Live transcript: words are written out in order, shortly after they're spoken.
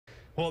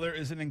Well, there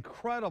is an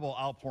incredible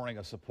outpouring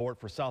of support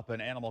for South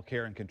Bend Animal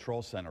Care and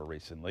Control Center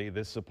recently.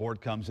 This support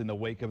comes in the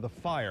wake of the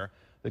fire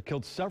that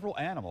killed several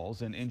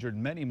animals and injured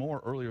many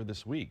more earlier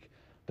this week.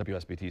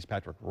 WSBT's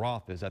Patrick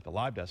Roth is at the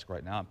live desk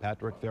right now. And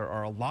Patrick, there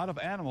are a lot of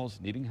animals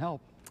needing help.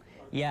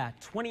 Yeah,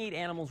 28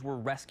 animals were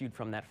rescued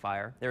from that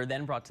fire. They were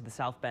then brought to the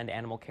South Bend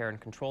Animal Care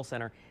and Control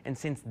Center, and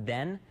since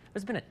then,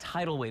 there's been a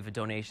tidal wave of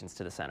donations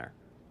to the center.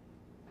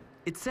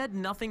 It's said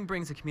nothing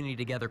brings a community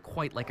together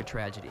quite like a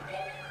tragedy,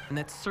 and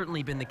that's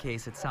certainly been the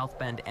case at South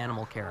Bend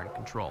Animal Care and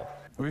Control.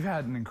 We've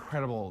had an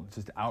incredible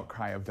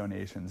outcry of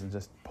donations and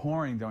just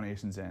pouring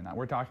donations in.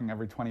 We're talking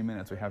every 20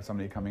 minutes we have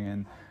somebody coming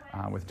in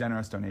with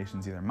generous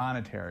donations, either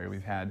monetary.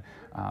 We've had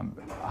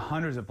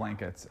hundreds of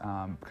blankets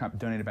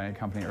donated by a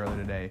company earlier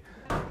today.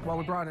 Well,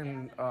 we brought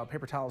in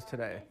paper towels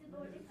today.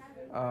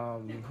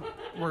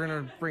 We're going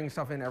to bring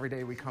stuff in every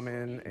day we come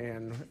in,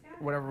 and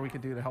whatever we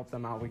could do to help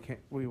them out,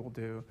 we will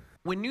do.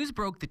 When news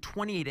broke that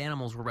 28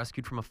 animals were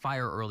rescued from a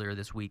fire earlier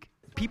this week,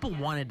 people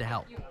wanted to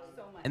help.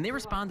 And they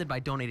responded by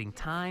donating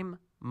time,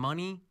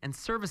 money, and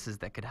services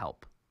that could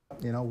help.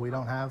 You know, we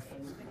don't have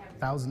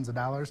thousands of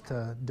dollars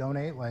to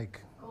donate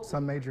like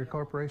some major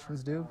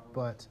corporations do,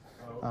 but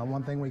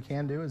one thing we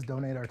can do is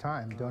donate our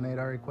time, donate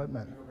our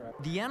equipment.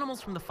 The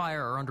animals from the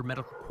fire are under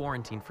medical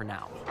quarantine for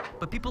now,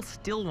 but people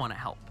still want to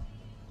help.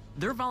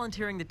 They're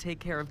volunteering to take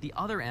care of the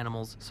other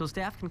animals so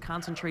staff can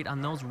concentrate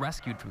on those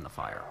rescued from the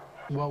fire.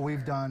 What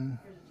we've done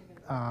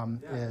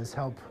is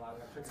help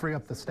free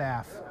up the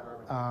staff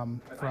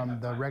from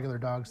the regular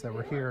dogs that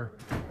were here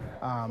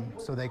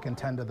so they can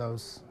tend to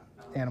those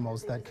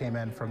animals that came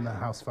in from the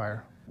house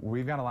fire.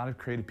 We've got a lot of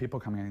creative people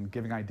coming in and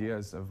giving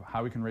ideas of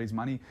how we can raise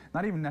money,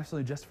 not even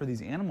necessarily just for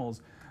these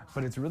animals,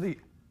 but it's really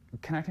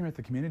connecting with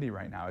the community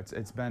right now.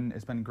 It's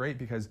been great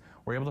because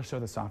we're able to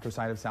show the softer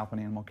side of South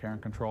Bend Animal Care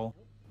and Control.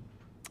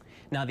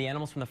 Now, the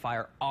animals from the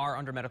fire are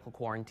under medical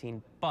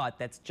quarantine, but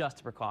that's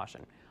just a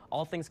precaution.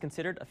 All things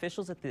considered,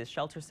 officials at the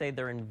shelter say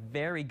they're in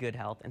very good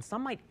health, and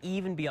some might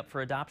even be up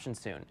for adoption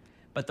soon.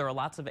 But there are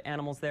lots of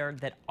animals there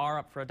that are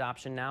up for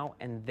adoption now,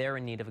 and they're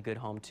in need of a good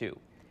home, too.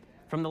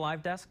 From the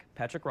live desk,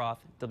 Patrick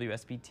Roth,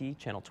 WSBT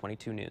Channel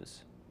 22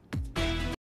 News.